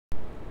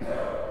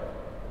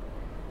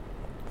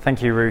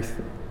Thank you, Ruth.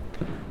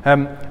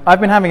 I've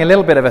been having a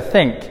little bit of a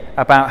think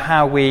about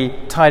how we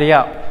tidy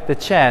up the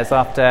chairs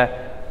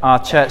after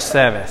our church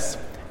service.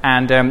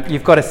 And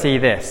you've got to see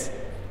this.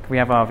 Can we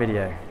have our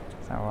video?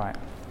 Is that all right?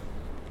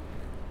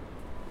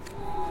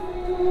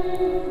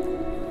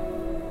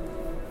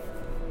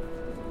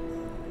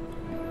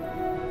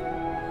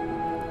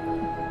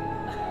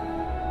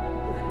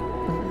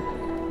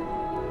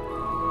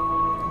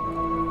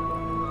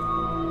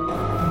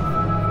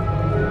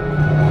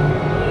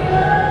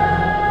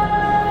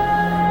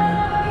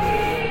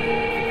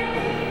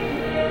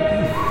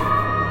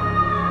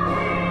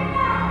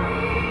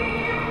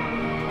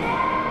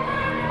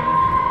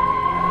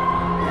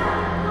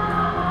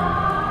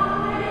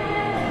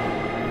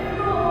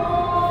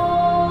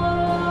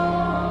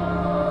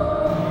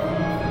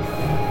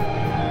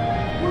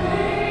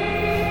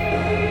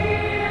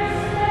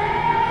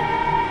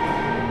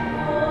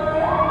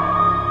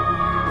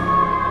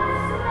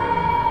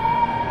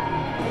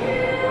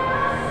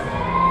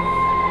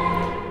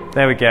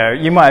 There we go.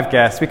 You might have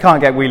guessed. We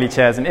can't get wheelie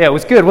chairs in here. It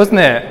was good,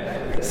 wasn't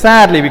it?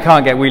 Sadly, we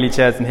can't get wheelie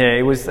chairs in here.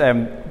 It was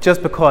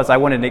just because I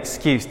wanted an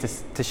excuse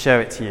to show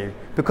it to you.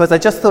 Because I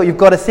just thought you've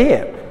got to see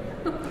it.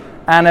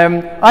 And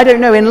I don't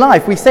know, in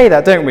life we say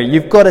that, don't we?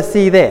 You've got to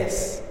see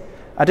this.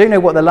 I don't know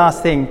what the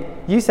last thing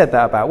you said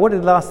that about. What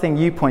did the last thing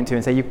you point to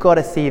and say, you've got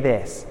to see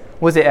this?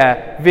 Was it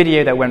a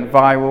video that went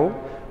viral?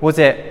 Was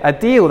it a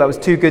deal that was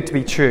too good to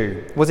be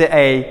true? Was it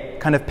a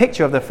kind of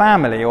picture of the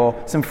family or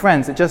some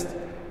friends that just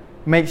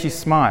makes you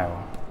smile?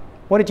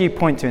 What did you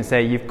point to and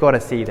say, you've got to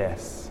see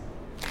this?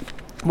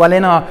 Well,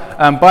 in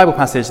our Bible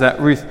passage that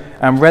Ruth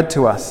read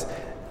to us,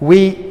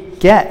 we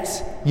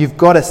get you've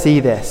got to see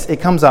this.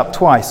 It comes up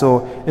twice,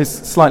 or it's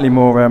slightly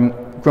more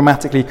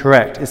grammatically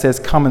correct. It says,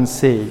 come and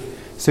see.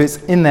 So it's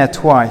in there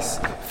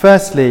twice.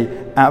 Firstly,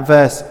 at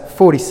verse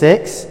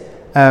 46,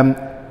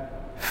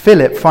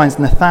 Philip finds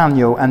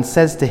Nathanael and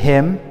says to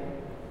him,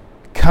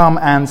 come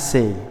and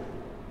see.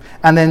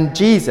 And then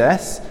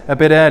Jesus, a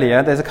bit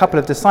earlier, there's a couple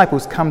of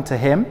disciples come to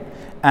him,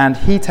 and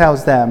he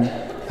tells them,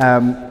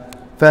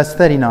 verse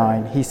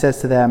 39, he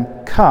says to them,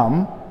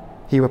 come,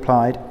 he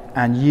replied,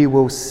 and you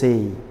will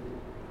see.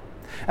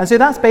 And so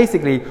that's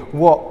basically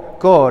what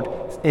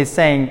God is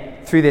saying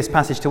through this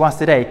passage to us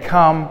today.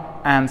 Come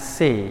and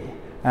see.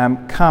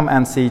 Come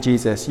and see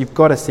Jesus. You've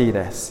got to see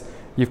this.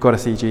 You've got to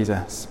see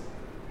Jesus.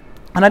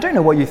 And I don't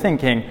know what you're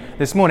thinking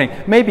this morning.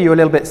 Maybe you're a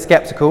little bit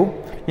skeptical.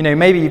 You know,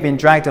 maybe you've been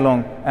dragged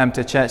along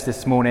to church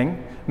this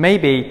morning.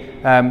 Maybe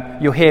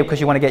you're here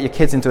because you want to get your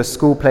kids into a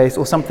school place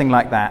or something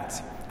like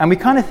that. And we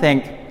kind of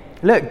think,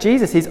 look,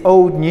 Jesus is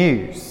old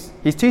news.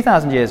 He's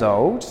 2,000 years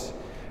old.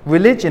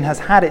 Religion has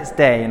had its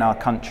day in our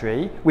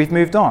country. We've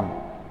moved on.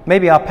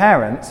 Maybe our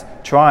parents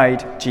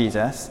tried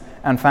Jesus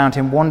and found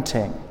him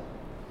wanting.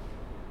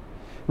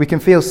 We can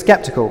feel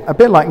skeptical, a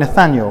bit like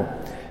Nathanael.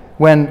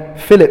 When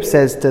Philip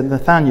says to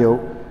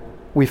Nathanael,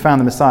 we found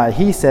the Messiah,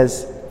 he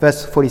says,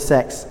 verse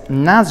 46,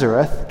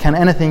 Nazareth, can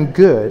anything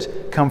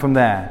good come from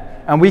there?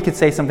 And we could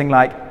say something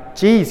like,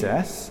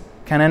 Jesus,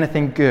 can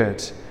anything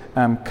good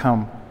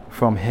come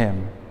from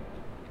him?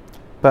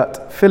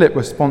 But Philip's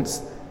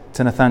response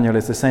to Nathanael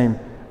is the same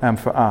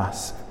for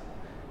us.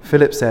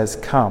 Philip says,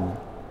 come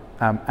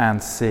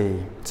and see.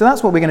 So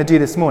that's what we're going to do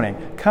this morning.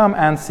 Come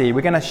and see.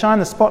 We're going to shine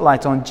the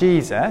spotlight on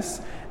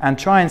Jesus and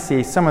try and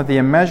see some of the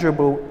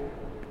immeasurably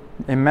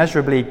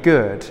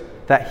good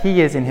that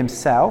he is in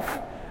himself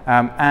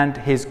and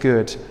his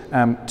good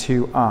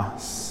to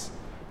us.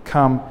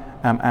 Come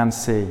and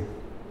see.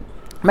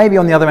 Maybe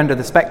on the other end of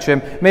the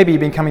spectrum, maybe you've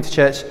been coming to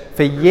church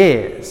for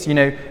years. You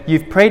know,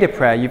 you've prayed a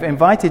prayer, you've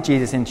invited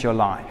Jesus into your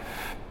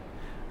life,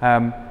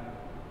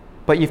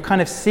 but you've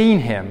kind of seen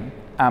him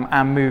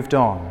and moved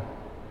on.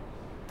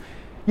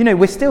 You know,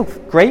 we're still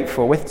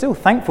grateful, we're still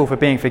thankful for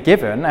being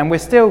forgiven, and we're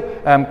still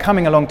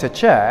coming along to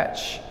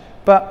church,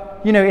 but,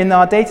 you know, in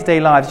our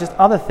day-to-day lives, just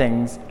other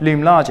things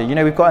loom larger. You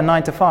know, we've got a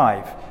 9 to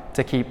 5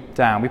 to keep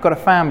down. We've got a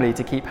family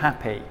to keep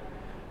happy.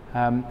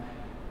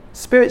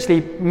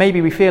 Spiritually,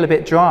 maybe we feel a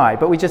bit dry,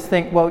 but we just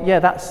think, well, yeah,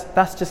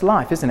 that's just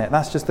life, isn't it?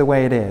 That's just the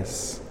way it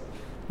is.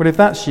 Well, if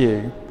that's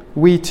you,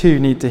 we too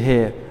need to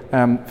hear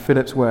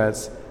Philip's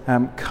words,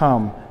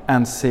 come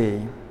and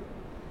see.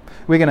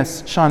 We're going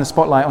to shine a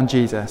spotlight on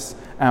Jesus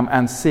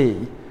and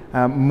see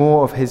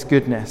more of his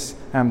goodness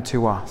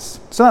to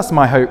us. So that's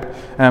my hope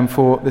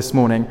for this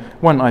morning.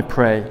 Why don't I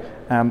pray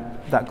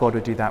that God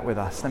would do that with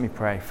us. Let me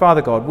pray.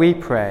 Father God, we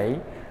pray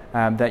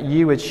that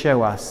you would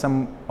show us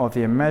some of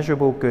the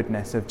immeasurable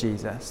goodness of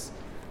Jesus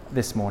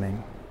this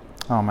morning.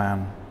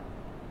 Amen.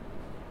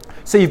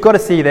 So you've got to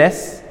see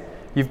this.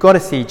 You've got to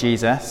see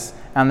Jesus.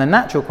 And the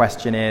natural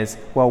question is,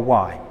 well,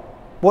 why?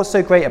 What's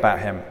so great about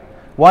him?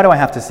 Why do I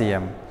have to see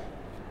him?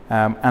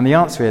 And the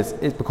answer is,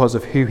 it's because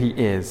of who he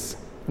is.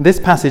 This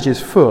passage is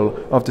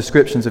full of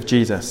descriptions of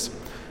Jesus.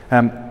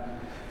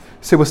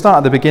 So we'll start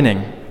at the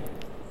beginning.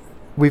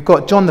 We've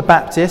got John the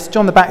Baptist.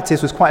 John the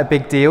Baptist was quite a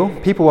big deal.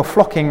 People were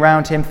flocking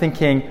round him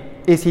thinking,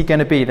 is he going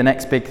to be the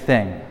next big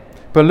thing?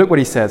 But look what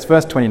he says,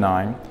 verse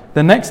 29.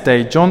 The next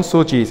day John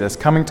saw Jesus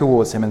coming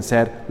towards him and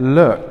said,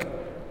 look,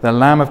 the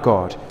Lamb of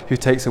God who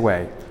takes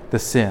away the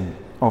sin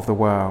of the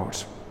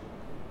world.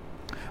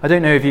 I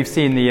don't know if you've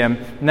seen the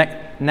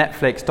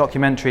Netflix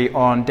documentary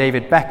on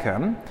David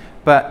Beckham,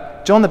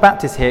 but John the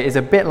Baptist here is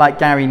a bit like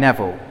Gary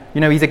Neville.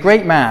 You know, he's a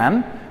great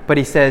man, but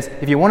he says,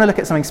 if you want to look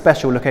at something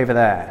special, look over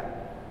there.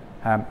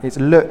 It's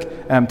look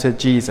to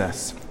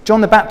Jesus.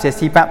 John the Baptist,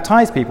 he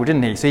baptized people,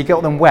 didn't he? So he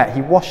got them wet,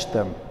 he washed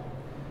them.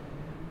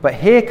 But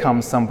here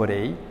comes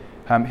somebody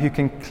who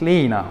can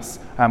clean us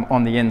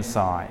on the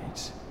inside.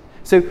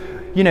 So,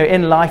 you know,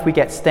 in life we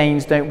get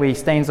stains, don't we?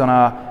 Stains on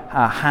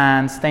our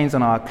hands, stains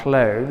on our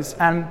clothes.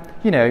 And,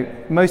 you know,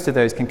 most of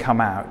those can come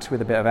out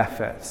with a bit of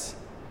effort.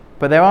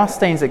 But there are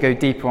stains that go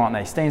deeper, aren't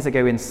they? Stains that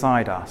go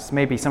inside us.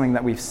 Maybe something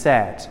that we've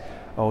said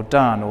or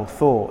done or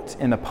thought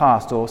in the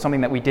past, or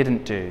something that we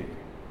didn't do.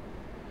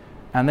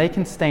 And they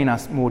can stain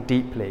us more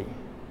deeply.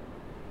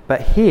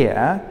 But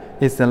here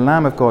is the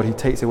Lamb of God who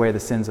takes away the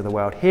sins of the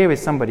world. Here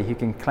is somebody who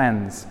can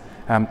cleanse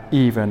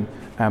even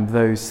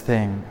those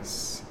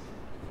things.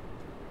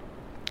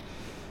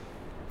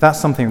 That's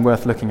something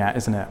worth looking at,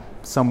 isn't it?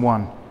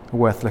 Someone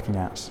worth looking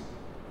at.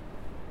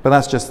 But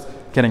that's just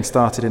getting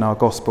started in our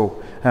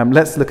gospel.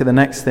 Let's look at the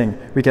next thing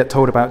we get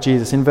told about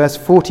Jesus. In verse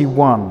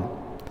 41,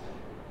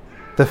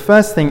 the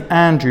first thing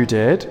Andrew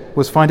did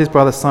was find his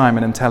brother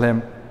Simon and tell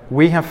him,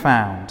 "We have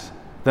found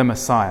the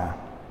Messiah."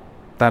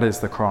 That is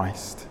the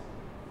Christ.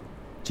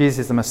 Jesus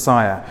is the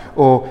Messiah.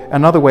 Or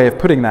another way of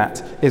putting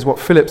that is what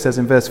Philip says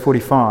in verse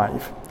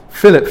 45.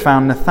 Philip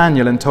found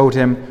Nathanael and told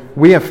him,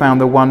 "We have found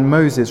the one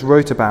Moses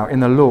wrote about in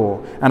the law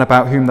and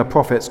about whom the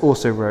prophets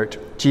also wrote,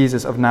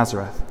 Jesus of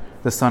Nazareth,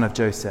 the son of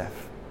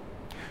Joseph."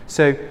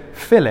 So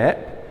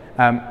Philip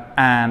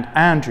and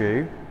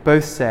Andrew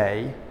both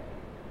say,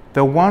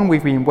 the one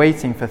we've been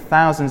waiting for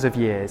thousands of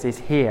years is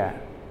here.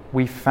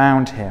 We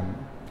found him.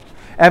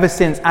 Ever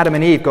since Adam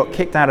and Eve got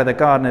kicked out of the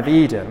Garden of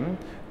Eden,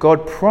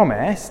 God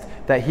promised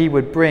that he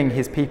would bring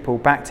his people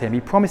back to him. He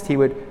promised he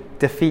would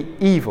defeat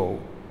evil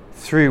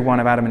through one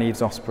of Adam and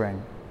Eve's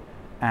offspring.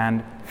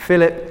 And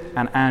Philip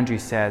and Andrew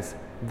says,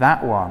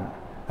 that one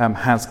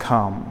has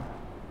come.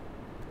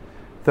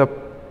 The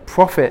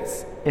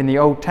prophets in the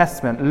Old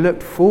Testament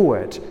looked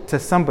forward to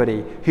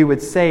somebody who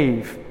would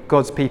save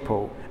God's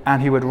people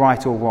and who would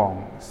right all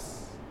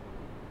wrongs.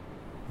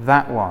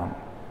 That one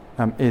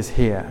is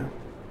here.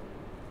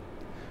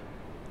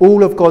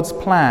 All of God's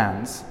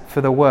plans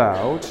for the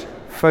world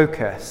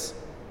focus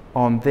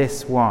on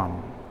this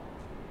one.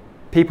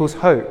 People's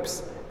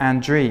hopes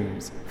and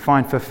dreams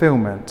find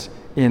fulfillment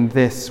in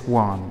this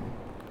one.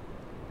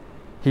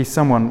 He's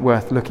someone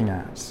worth looking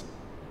at.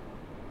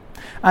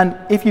 And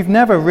if you've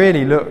never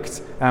really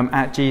looked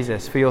at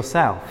Jesus for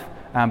yourself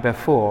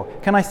before,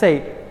 can I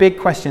say Big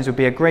Questions would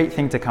be a great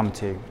thing to come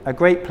to, a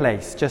great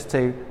place just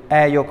to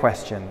air your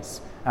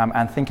questions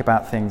and think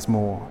about things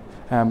more.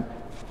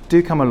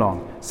 Do come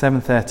along,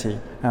 7:30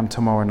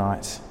 tomorrow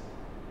night.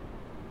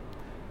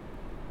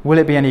 Will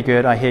it be any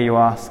good, I hear you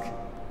ask?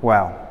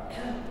 Well,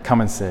 come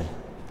and see.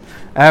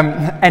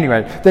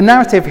 Anyway, the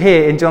narrative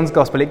here in John's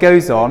Gospel, it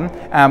goes on,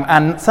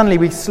 and suddenly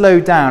we slow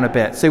down a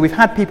bit. So we've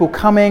had people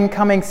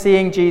coming,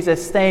 seeing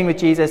Jesus, staying with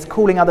Jesus,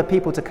 calling other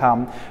people to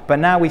come, but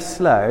now we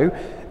slow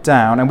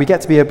down and we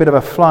get to be a bit of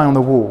a fly on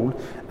the wall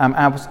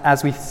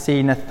as we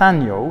see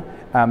Nathanael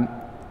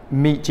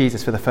meet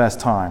Jesus for the first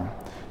time.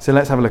 So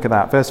let's have a look at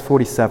that. Verse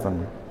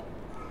 47.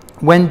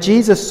 When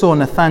Jesus saw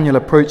Nathanael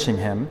approaching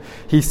him,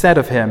 he said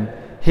of him,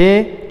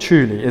 "Here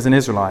truly is an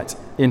Israelite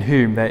in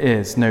whom there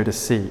is no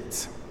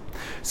deceit."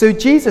 So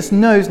Jesus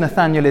knows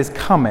Nathanael is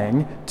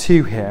coming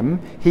to him.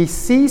 He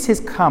sees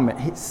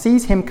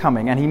him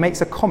coming, and he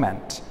makes a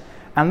comment.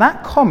 And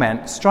that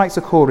comment strikes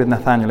a chord with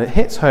Nathanael. It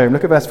hits home.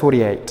 Look at verse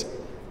 48.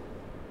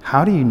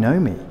 "How do you know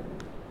me?"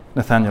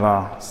 Nathanael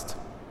asked.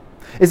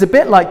 It's a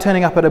bit like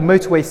turning up at a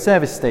motorway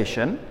service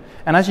station,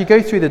 and as you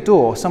go through the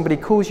door, somebody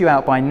calls you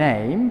out by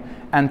name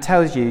and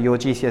tells you your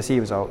GCSE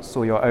results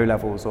or your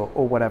O-levels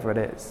or whatever it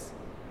is.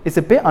 It's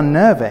a bit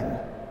unnerving.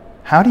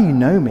 How do you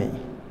know me?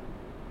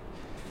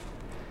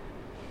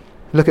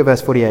 Look at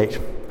verse 48.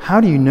 "How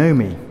do you know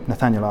me?"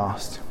 Nathanael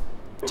asked.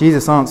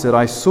 Jesus answered,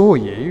 "I saw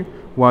you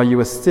while you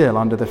were still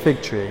under the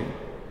fig tree,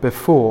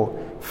 before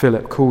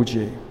Philip called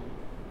you."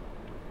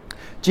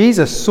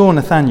 Jesus saw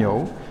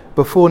Nathanael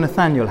before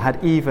Nathanael had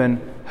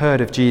even heard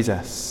of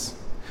Jesus.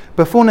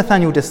 Before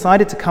Nathanael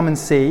decided to come and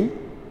see,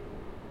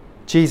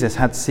 Jesus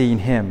had seen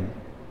him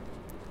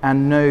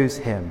and knows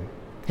him.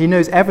 He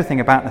knows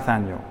everything about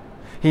Nathanael.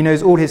 He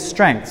knows all his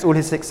strengths, all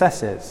his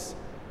successes,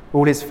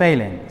 all his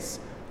failings,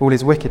 all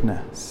his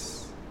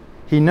wickedness.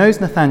 He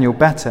knows Nathanael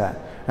better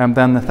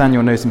than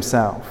Nathanael knows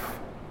himself.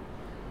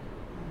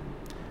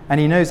 And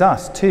he knows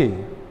us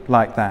too,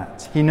 like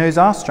that. He knows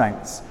our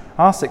strengths,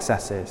 our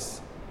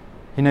successes.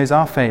 He knows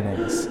our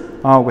failings,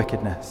 our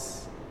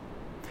wickedness.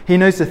 He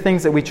knows the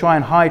things that we try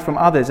and hide from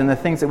others and the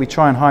things that we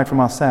try and hide from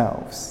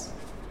ourselves.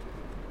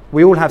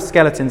 We all have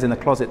skeletons in the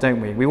closet,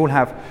 don't we? We all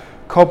have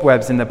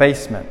cobwebs in the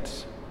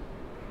basement.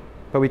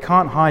 But we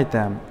can't hide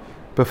them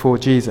before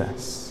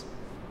Jesus.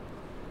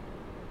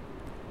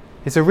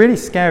 It's a really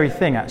scary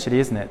thing, actually,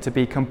 isn't it? To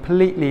be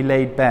completely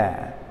laid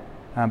bare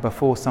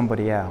before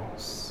somebody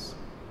else.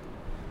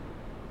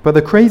 But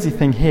the crazy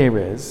thing here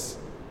is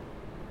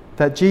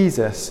that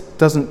Jesus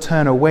doesn't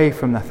turn away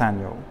from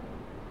Nathanael,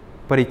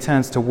 but he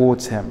turns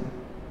towards him.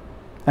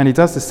 And he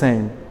does the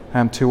same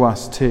to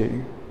us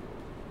too.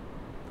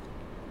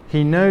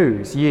 He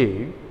knows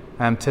you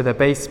to the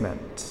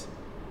basement,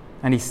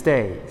 and he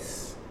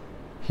stays.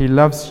 He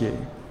loves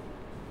you.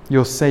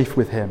 You're safe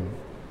with him.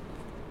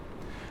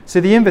 So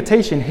the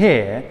invitation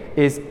here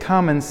is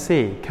come and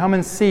see. Come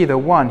and see the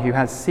one who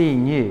has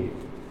seen you,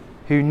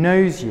 who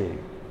knows you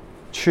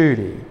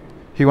truly,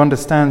 who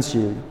understands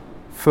you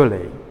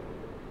fully,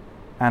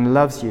 and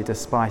loves you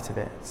despite of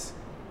it.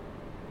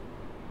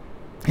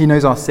 He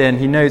knows our sin.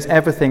 He knows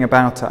everything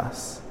about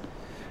us.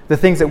 The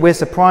things that we're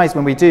surprised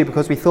when we do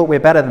because we thought we're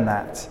better than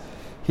that.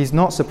 He's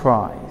not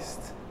surprised.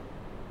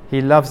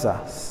 He loves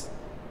us.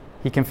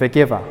 He can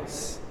forgive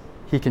us.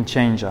 He can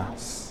change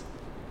us.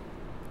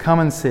 Come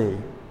and see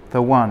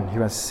the one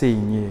who has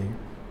seen you.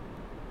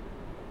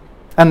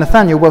 And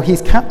Nathanael, well,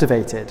 he's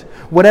captivated.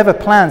 Whatever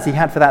plans he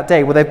had for that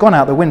day, well, they've gone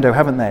out the window,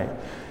 haven't they?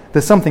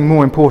 There's something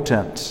more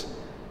important.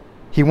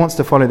 He wants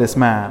to follow this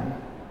man,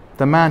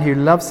 the man who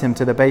loves him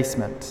to the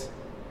basement,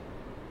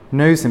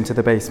 knows him to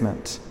the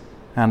basement,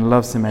 and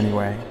loves him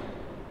anyway.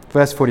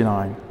 Verse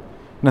 49,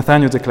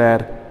 Nathanael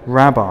declared,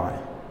 Rabbi,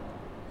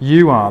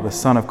 you are the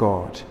Son of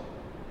God.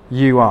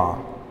 You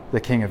are the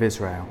King of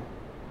Israel.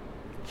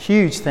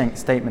 Huge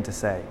statement to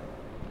say.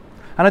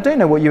 And I don't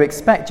know what you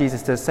expect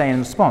Jesus to say in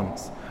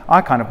response.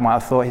 I kind of might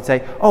have thought he'd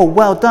say, oh,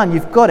 well done,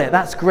 you've got it,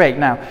 that's great.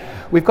 Now,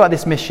 we've got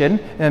this mission,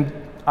 and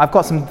I've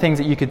got some things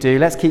that you could do,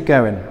 let's keep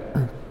going.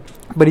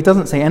 But he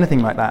doesn't say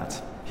anything like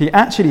that. He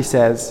actually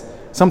says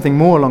something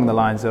more along the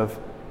lines of,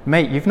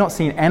 mate, you've not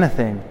seen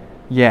anything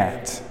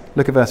yet.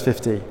 Look at verse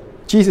 50.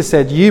 Jesus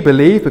said, you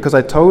believe because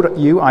I told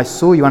you I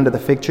saw you under the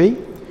fig tree?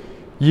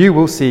 You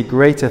will see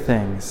greater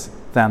things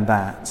than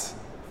that.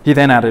 He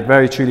then added,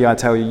 very truly I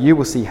tell you, you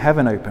will see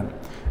heaven open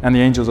and the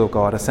angels of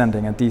God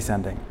ascending and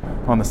descending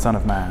on the Son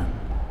of Man.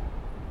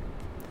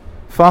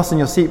 Fasten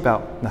your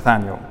seatbelt,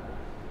 Nathanael.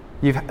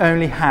 You've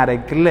only had a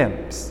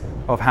glimpse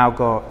of how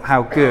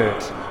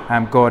good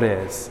God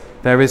is.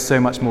 There is so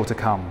much more to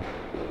come.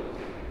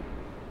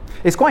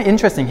 It's quite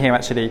interesting here,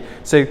 actually.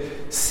 So,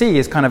 see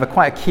is kind of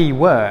quite a key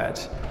word.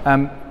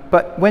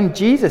 But when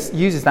Jesus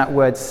uses that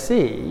word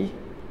see,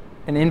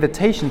 an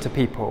invitation to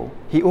people,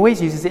 he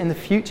always uses it in the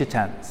future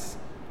tense.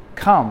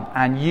 Come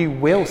and you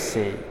will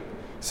see.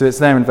 So it's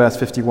there in verse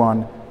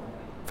 51.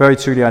 Very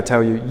truly I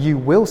tell you, you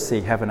will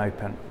see heaven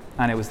open.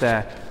 And it was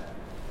there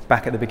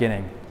back at the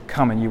beginning.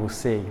 Come and you will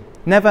see.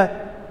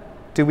 Never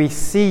do we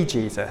see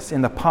Jesus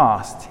in the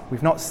past.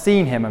 We've not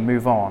seen him and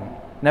move on.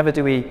 Never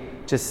do we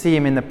just see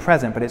him in the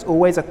present, but it's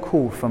always a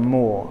call for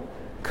more.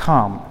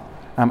 Come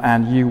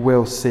and you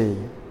will see.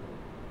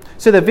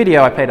 So the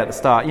video I played at the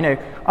start,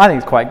 I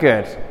think it's quite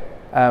good.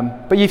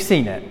 But you've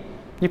seen it.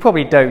 You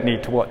probably don't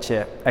need to watch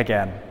it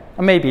again.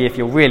 And maybe if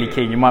you're really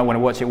keen, you might want to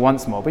watch it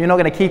once more, but you're not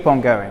going to keep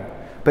on going.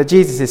 But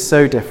Jesus is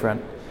so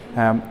different.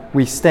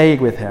 We stay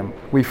with him.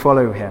 We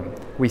follow him.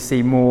 We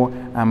see more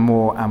and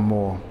more and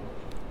more.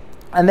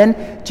 And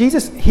then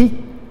Jesus, he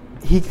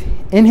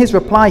in his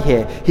reply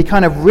here, he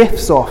kind of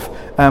riffs off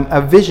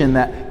a vision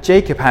that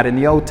Jacob had in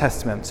the Old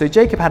Testament. So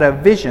Jacob had a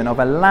vision of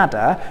a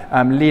ladder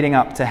leading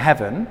up to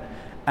heaven,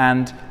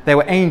 and there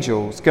were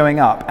angels going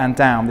up and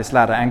down this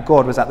ladder, and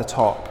God was at the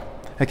top.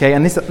 Okay,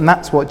 and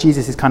that's what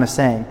Jesus is kind of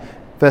saying.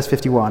 Verse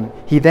 51,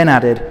 he then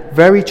added,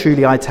 very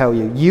truly I tell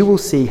you, you will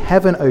see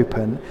heaven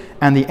open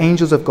and the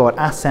angels of God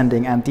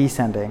ascending and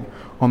descending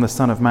on the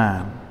Son of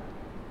Man.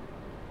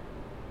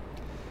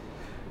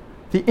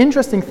 The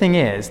interesting thing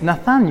is,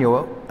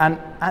 Nathanael, and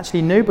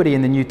actually nobody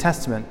in the New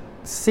Testament,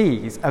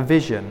 sees a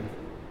vision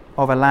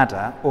of a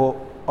ladder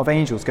or of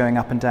angels going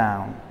up and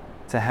down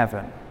to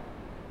heaven.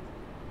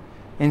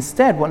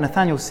 Instead, what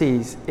Nathanael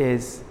sees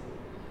is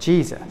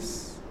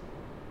Jesus.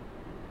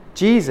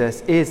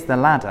 Jesus is the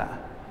ladder.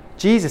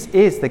 Jesus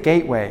is the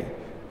gateway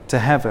to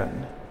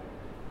heaven.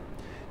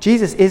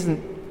 Jesus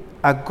isn't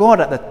a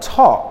God at the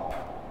top,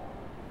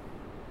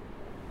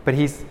 but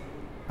he's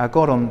a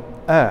God on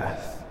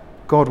earth,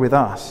 God with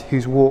us,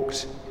 who's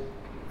walked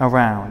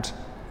around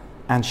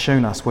and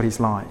shown us what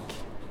he's like.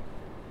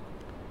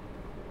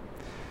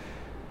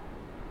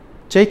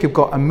 Jacob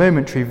got a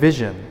momentary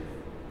vision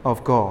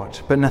of God,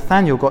 but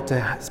Nathanael got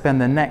to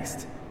spend the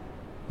next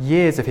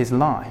years of his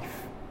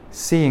life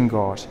seeing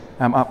God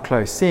up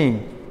close,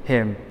 seeing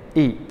him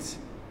eat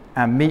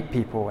and meet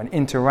people and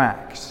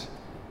interact,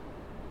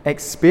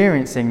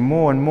 experiencing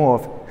more and more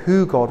of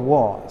who God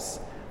was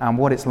and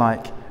what it's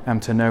like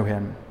to know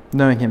him,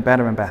 knowing him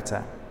better and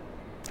better.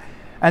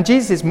 And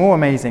Jesus is more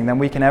amazing than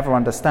we can ever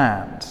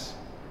understand.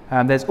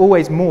 There's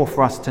always more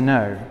for us to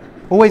know,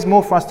 always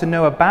more for us to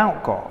know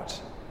about God,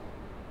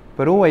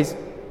 but always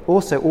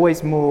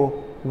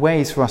more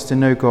ways for us to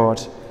know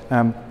God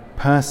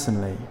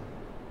personally.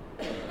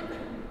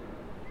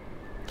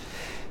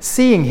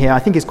 Seeing here, I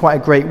think, is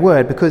quite a great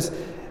word because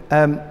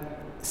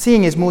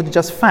seeing is more than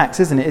just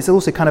facts, isn't it? It's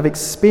also kind of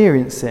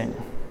experiencing.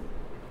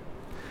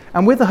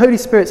 And with the Holy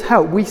Spirit's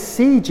help, we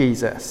see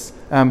Jesus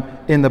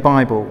in the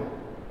Bible.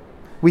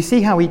 We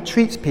see how he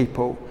treats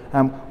people,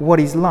 what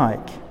he's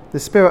like. The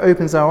Spirit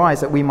opens our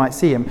eyes that we might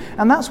see him.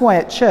 And that's why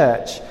at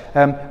church,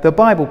 the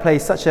Bible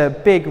plays such a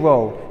big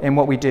role in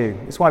what we do.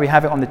 It's why we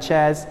have it on the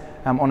chairs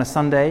on a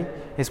Sunday.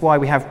 It's why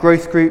we have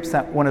growth groups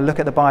that want to look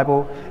at the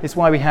Bible. It's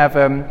why we have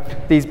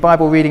these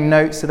Bible reading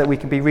notes so that we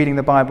can be reading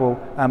the Bible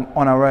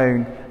on our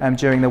own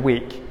during the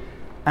week.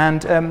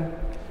 And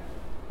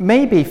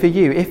maybe for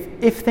you,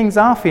 if things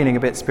are feeling a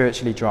bit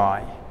spiritually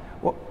dry,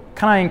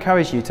 can I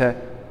encourage you to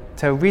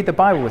read the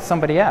Bible with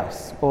somebody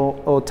else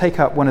or take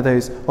up one of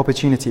those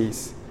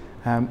opportunities.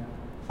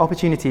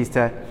 Opportunities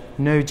to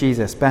know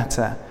Jesus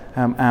better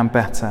and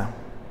better.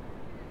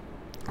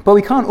 But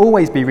we can't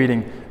always be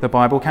reading the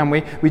Bible, can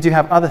we? We do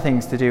have other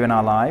things to do in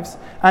our lives.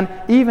 And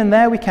even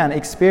there we can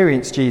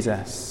experience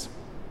Jesus.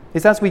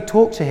 It's as we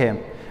talk to him,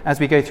 as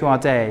we go through our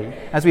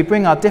day, as we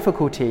bring our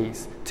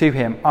difficulties to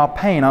him, our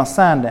pain, our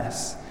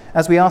sadness,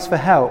 as we ask for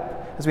help,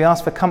 as we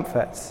ask for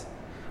comfort.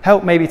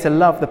 Help maybe to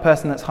love the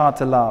person that's hard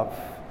to love.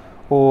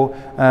 Or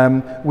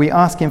we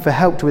ask him for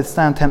help to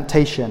withstand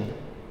temptation.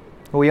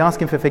 Or we ask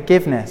him for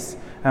forgiveness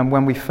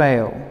when we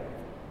fail.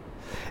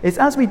 It's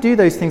as we do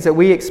those things that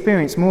we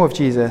experience more of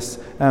Jesus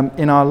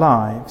in our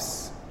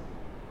lives.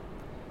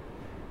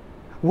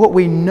 What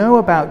we know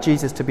about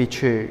Jesus to be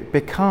true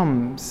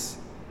becomes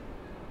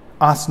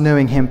us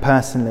knowing him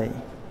personally.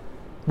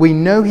 We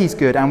know he's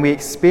good and we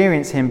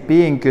experience him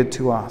being good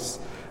to us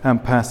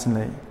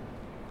personally.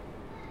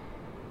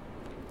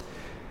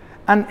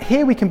 And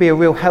here we can be a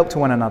real help to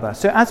one another.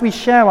 So as we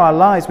share our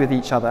lives with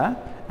each other,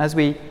 as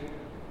we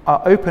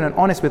are open and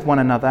honest with one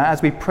another,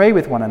 as we pray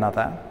with one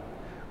another,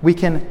 we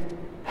can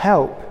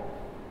help,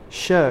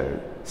 show,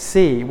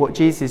 see what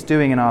Jesus is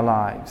doing in our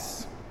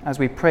lives as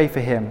we pray for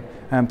him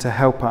to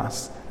help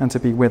us and to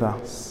be with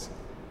us.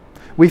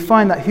 We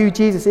find that who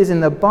Jesus is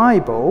in the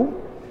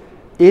Bible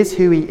is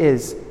who he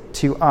is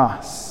to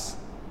us.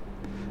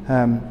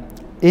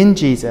 In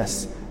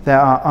Jesus, there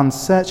are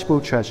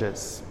unsearchable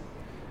treasures.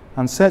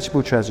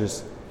 Unsearchable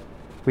treasures.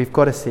 We've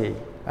got to see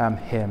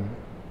him.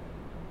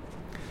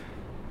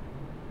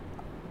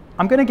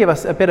 I'm going to give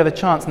us a bit of a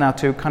chance now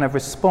to kind of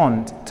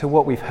respond to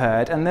what we've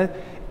heard. And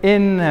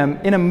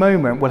in a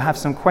moment, we'll have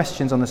some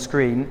questions on the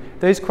screen.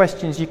 Those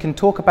questions you can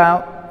talk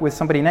about with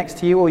somebody next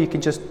to you, or you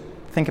can just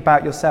think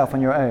about yourself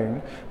on your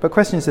own. But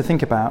questions to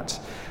think about.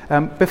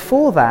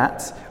 Before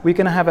that, we're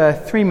going to have a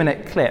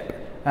 3-minute clip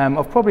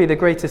of probably the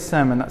greatest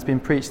sermon that's been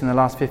preached in the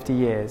last 50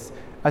 years.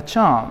 A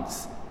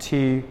chance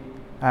to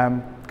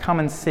come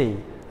and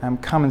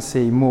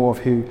see more of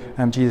who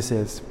Jesus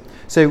is.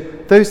 So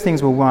those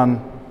things will run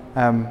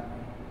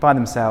by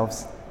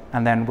themselves,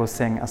 and then we'll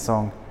sing a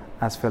song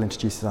as Phil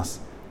introduces us.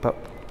 But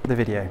the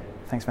video.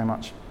 Thanks very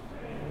much.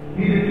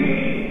 He's the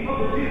King of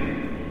the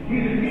Jews.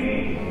 He's the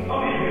King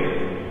of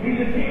Israel. He's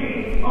the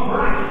King of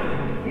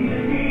righteousness. He's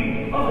the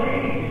King of the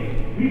ages.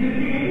 He's the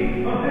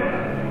King of